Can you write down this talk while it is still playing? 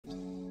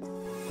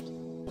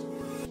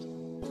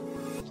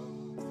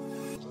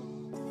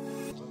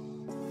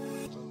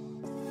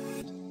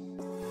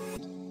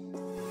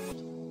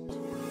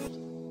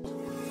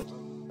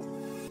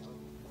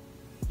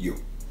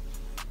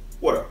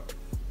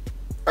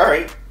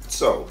right,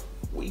 so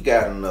we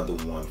got another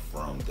one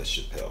from the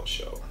Chappelle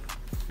show.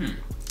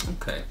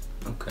 Okay.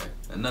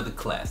 Another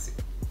classic.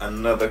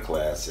 Another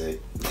classic.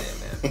 Yeah,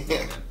 man. Yeah,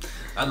 man.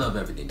 I love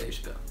everything Dave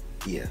Chappelle.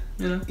 Yeah.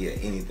 You know? Yeah,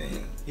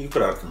 anything. He can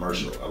put out a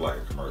commercial. I like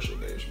a commercial,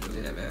 Dave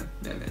Chappelle. Yeah, man.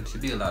 Yeah, man.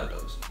 Should be a lot of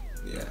those.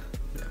 Yeah.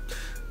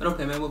 But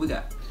okay, man, what we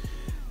got?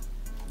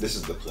 This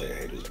is the player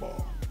haters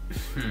ball.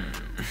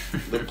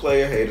 The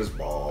player haters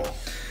ball.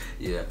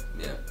 Yeah.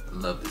 I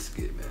love this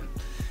skit,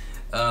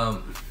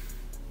 man.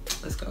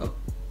 Let's go.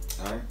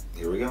 All right,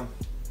 here we go.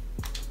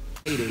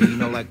 You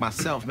know, like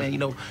myself, man. You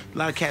know, a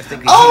lot of cats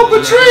think. Oh,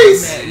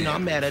 Patrice!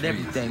 I'm mad at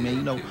everything, man.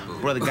 You know,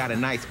 brother got a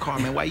nice car,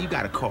 man. Why you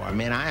got a car,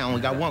 man? I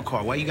only got one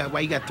car. Why you got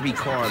 3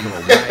 cars? Or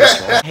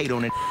why hate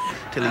on it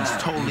till he's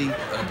totally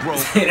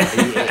broke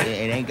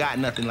and ain't got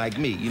nothing like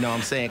me. You know what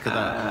I'm saying? Cause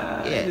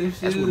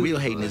that's what real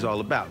hating is all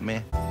about,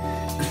 man.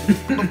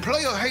 The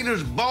player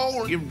haters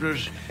ball gives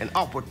us an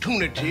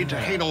opportunity to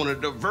hate on a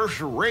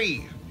diverse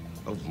array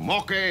of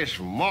mock-ass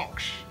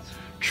mocks,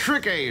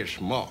 trick-ass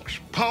mocks,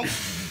 punk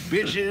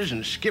bitches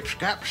and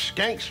skip-scap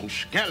skanks and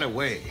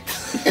scallywags,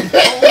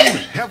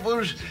 hoes,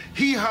 heifers,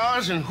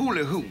 hee-haws and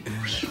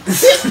hula-hoops.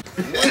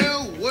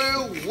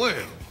 Well,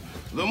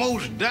 the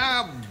most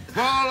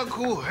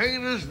diabolical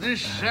haters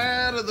this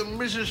side of the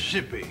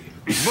Mississippi.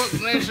 Buck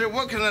Nasser,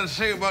 what can I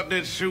say about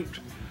that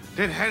suit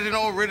that hasn't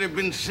already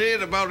been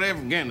said about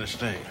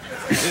Afghanistan?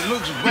 It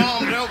looks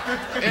bombed out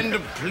and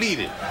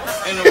depleted.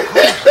 And of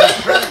course, the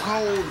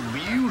so-called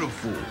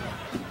beautiful.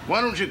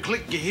 Why don't you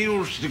click your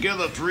heels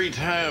together 3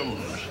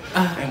 times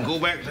and go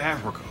back to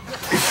Africa?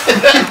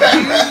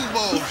 You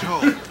ball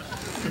talk.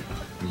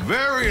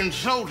 Very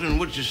insulting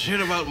what you said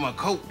about my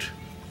coat.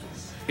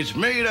 It's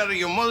made out of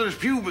your mother's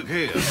pubic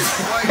hair.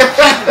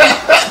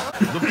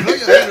 The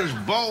player haters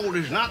ball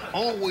is not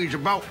always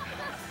about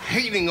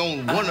hating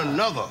on one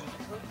another.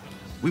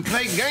 We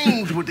play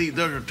games with each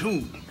other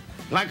too,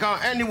 like our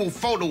annual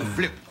photo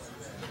flip.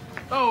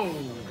 Oh,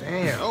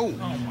 damn! Oh,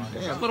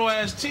 damn! Little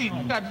ass teeth.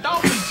 You got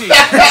donkey teeth.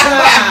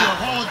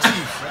 Hard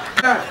teeth.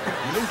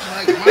 Looks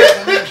like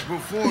Michael X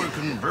before it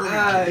converted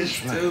to this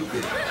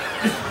stupid.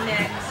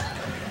 Next.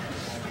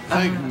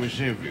 Thank you, Miss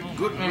Envy.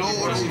 Good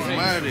Lord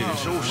Almighty.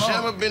 So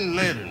Osama bin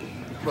Laden.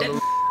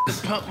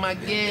 Pump my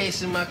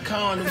gas in my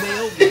car on the way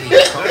over here.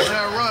 That's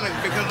ironic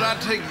because I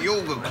take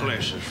yoga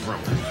classes from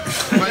him.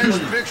 Next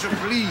picture,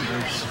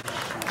 please.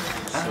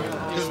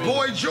 His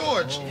boy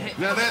George.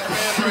 Now that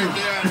man right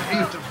there, I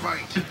hate to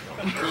fight.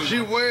 She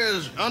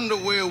wears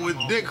underwear with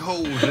dick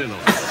holes in them.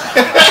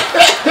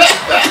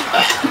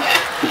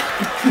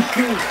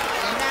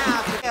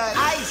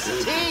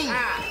 Iced tea.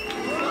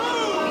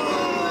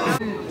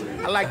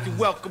 I'd like to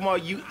welcome all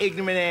you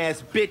ignorant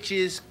ass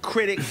bitches,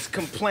 critics,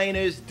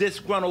 complainers,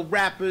 disgruntled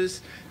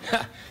rappers,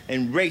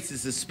 and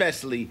racists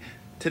especially,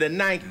 to the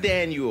 9th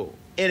annual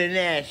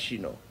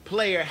International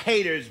Player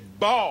Haters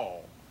Ball.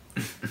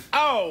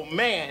 Oh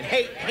man,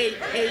 hate.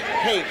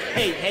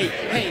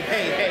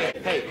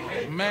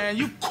 Man,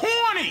 you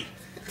corny.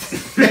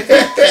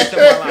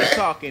 While I'm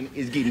talking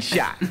is getting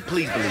shot.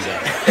 Please believe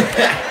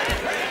that.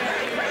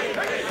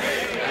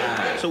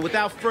 So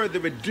without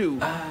further ado,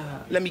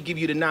 let me give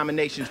you the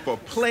nominations for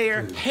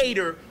Player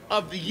Hater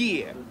of the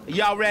Year.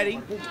 Y'all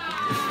ready?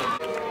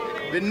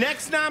 The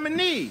next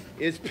nominee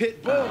is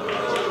Pitbull.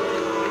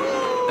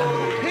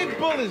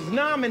 Pitbull is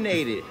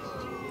nominated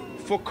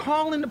for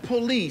calling the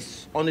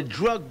police on the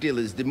drug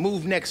dealers that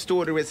moved next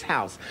door to his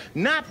house.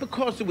 Not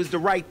because it was the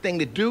right thing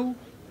to do,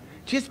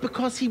 just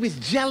because he was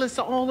jealous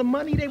of all the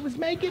money they was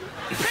making.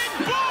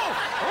 Pitbull!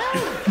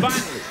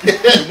 Finally,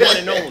 the one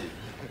and only,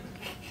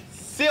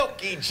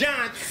 Silky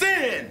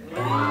Johnson.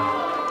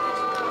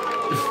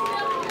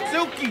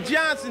 Silky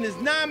Johnson is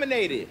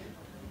nominated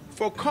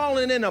for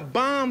calling in a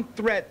bomb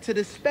threat to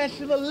the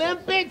Special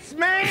Olympics,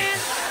 man.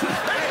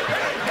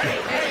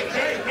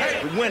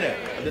 The winner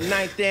of the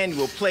 9th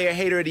annual Player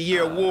Hater of the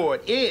Year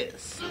award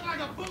is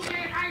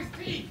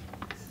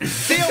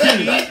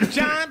Silky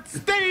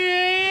Johnson.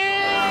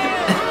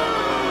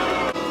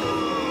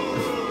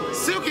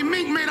 Silky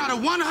mink made out of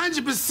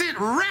 100%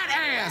 rat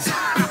ass.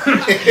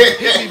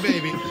 Hit me,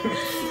 baby.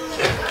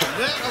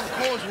 That, of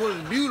course, was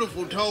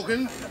beautiful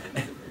talking.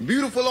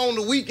 Beautiful on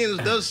the weekends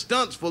does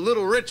stunts for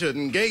Little Richard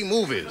in gay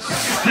movies.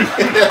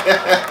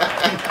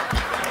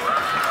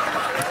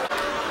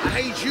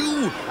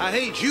 I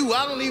hate you.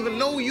 I don't even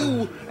know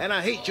you, and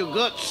I hate your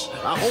guts.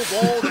 I hope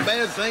all the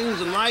bad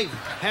things in life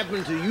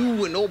happen to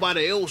you and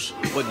nobody else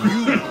but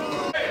you.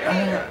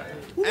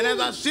 And as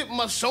I sip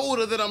my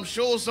soda that I'm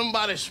sure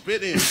somebody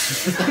spit in,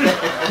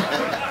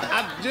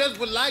 I just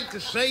would like to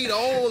say to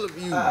all of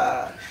you,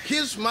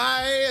 kiss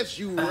my ass,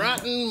 you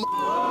rotten.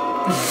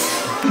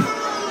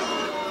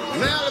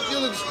 Now, if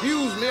you'll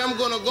excuse me, I'm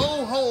gonna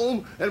go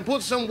home and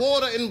put some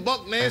water in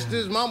Buck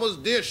Nasty's mama's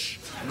dish.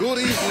 Good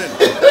evening.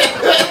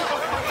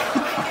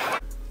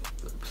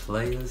 The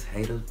players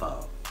haters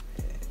ball.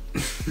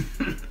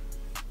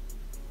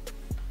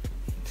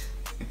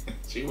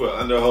 She were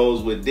under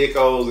holes with dick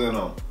holes in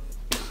them.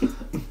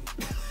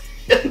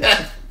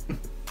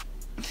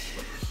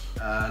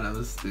 That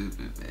was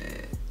stupid,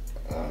 man.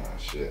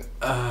 shit.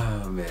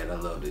 Oh man, I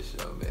love this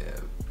show,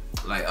 man.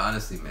 Like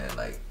honestly, man,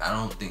 like I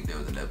don't think there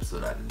was an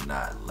episode I did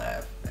not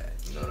laugh at.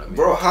 You know what I mean?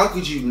 Bro, how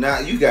could you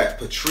not? You got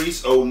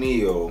Patrice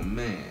O'Neal,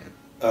 Man.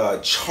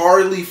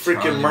 Charlie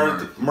freaking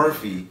Charlie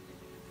Murphy.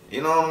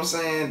 You know what I'm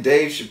saying?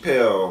 Dave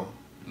Chappelle.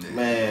 Yeah.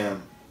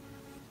 Man.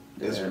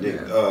 It's Yeah,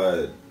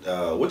 ridiculous.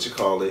 What you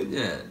call it?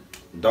 Yeah.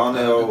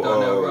 Donnell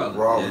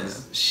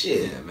Rollins. Yeah.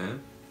 Shit. Yeah,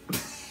 man.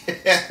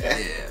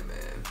 Yeah,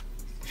 man.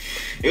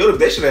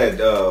 They should have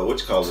had what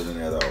you call it in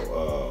there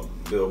though?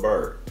 Bill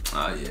Burr.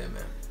 Oh yeah,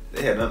 man.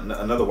 They had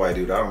another white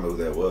dude. I don't know who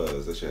that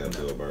was. They should have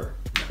Bill Burr.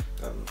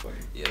 That would be funny.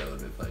 Yeah, that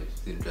would have been funny.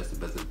 See him dressed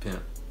up as a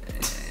pimp.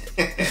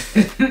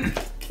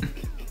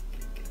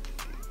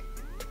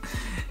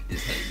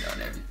 Just hating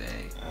on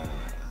everything.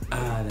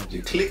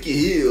 You click your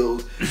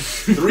heels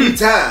 3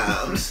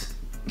 times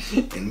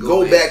and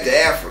go back to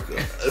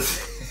Africa.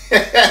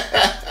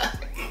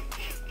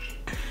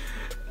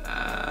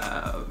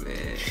 Oh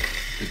man,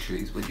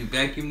 Patrice, would you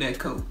vacuum that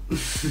coat?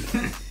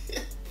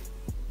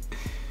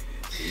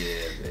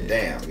 Yeah, man.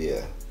 Damn,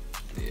 yeah.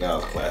 That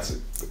was classic.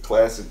 The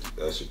classic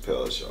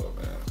Chappelle show,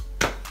 man.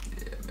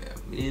 Yeah, man.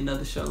 We need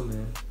another show,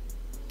 man.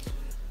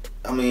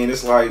 I mean,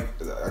 it's like,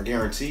 I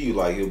guarantee you,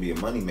 like, he'll be a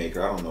moneymaker.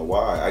 I don't know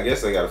why. I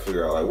guess they got to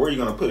figure out, like, where are you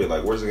going to put it?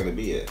 Like, where's it going to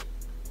be at?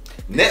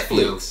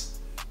 Netflix.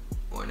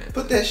 Or Netflix.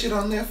 Put that shit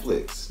on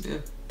Netflix. Yeah.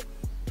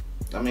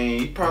 I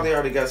mean, you probably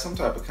already got some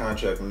type of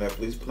contract with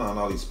Netflix, put on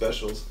all these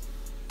specials.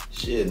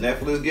 Shit,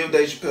 Netflix, give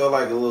Dave Chappelle,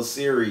 like, a little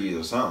series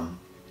or something.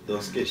 A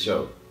little skit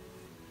show.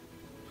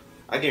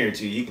 I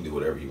guarantee you can do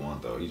whatever you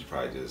want, though. He's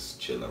probably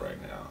just chilling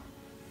right now.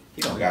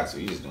 He don't got to.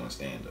 He's just doing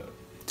stand-up.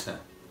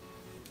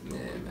 Yeah,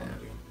 man.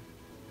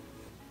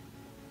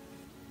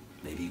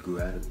 Maybe he grew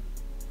out of it.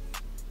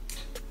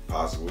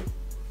 Possibly.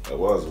 That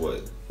was,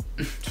 what,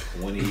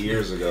 20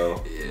 years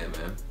ago? Yeah,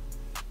 man.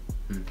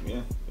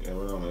 Yeah,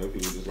 well, maybe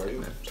people just like,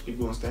 just keep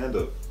doing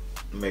stand-up.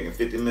 Making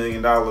 $50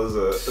 million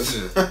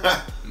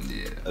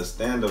a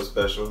stand-up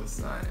special.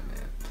 Sign it,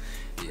 man.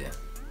 Yeah.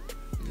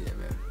 Yeah,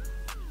 man.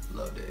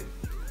 Love Dave.